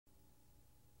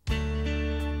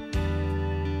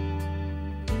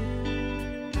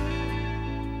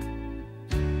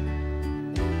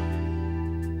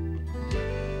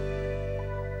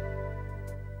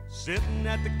Sitting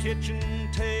at the kitchen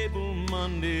table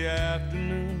Monday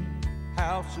afternoon,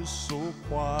 house is so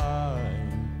quiet.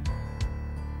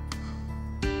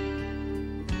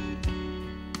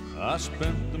 I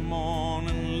spent the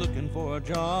morning looking for a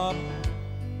job,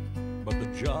 but the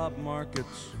job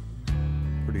market's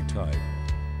pretty tight.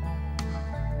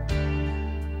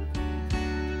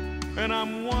 And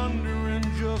I'm wondering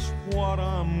just what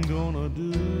I'm gonna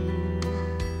do.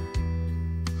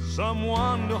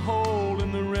 Someone to hold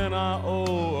in the rent I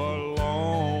owe are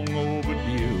long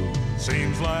overdue.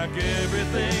 Seems like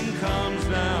everything comes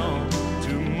down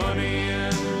to money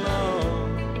and love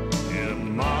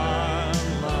in my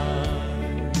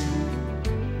life.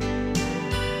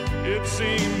 It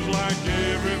seems like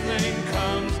everything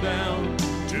comes down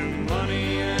to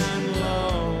money and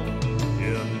love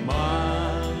in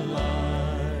my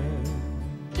life.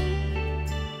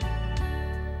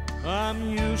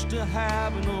 I'm used to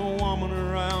having a woman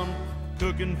around,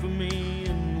 cooking for me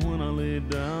and when I lay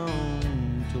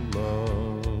down to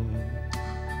love.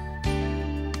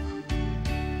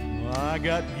 I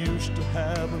got used to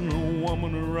having a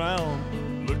woman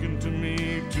around, looking to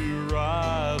me to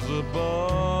rise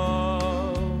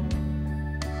above.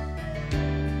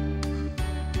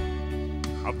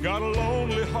 I've got a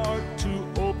lonely heart, two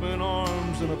open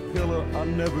arms, and a pillow I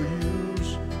never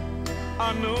use.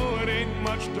 I know it ain't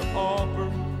much to offer,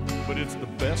 but it's the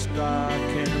best I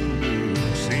can do.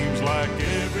 Seems like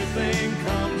everything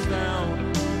comes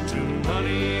down to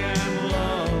money and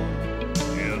love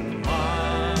in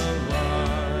my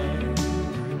life.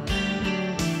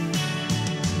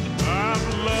 I've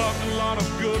loved a lot of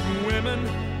good women,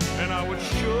 and I would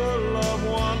sure love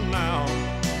one now.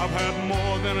 I've had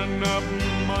more than enough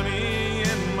money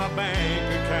in my bank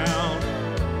account,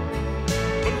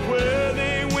 but where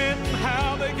they went and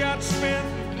how they got spent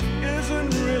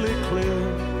isn't really clear.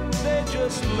 They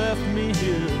just left me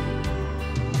here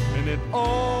and it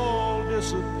all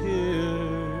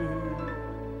disappeared.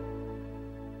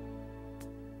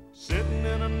 Sitting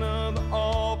in another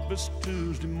office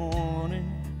Tuesday morning,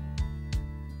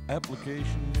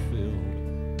 application filled.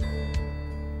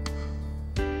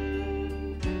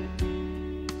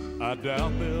 I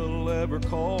doubt they'll ever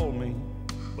call me,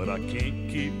 but I can't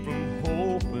keep from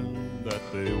hoping that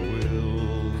they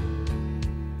will.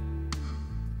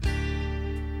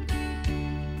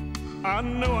 I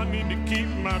know I need to keep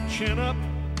my chin up,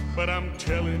 but I'm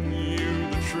telling you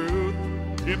the truth.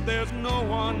 If there's no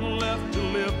one left to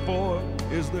live for,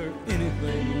 is there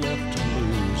anything left to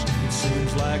lose? It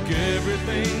seems like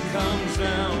everything comes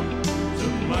down to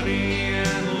money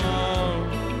and love.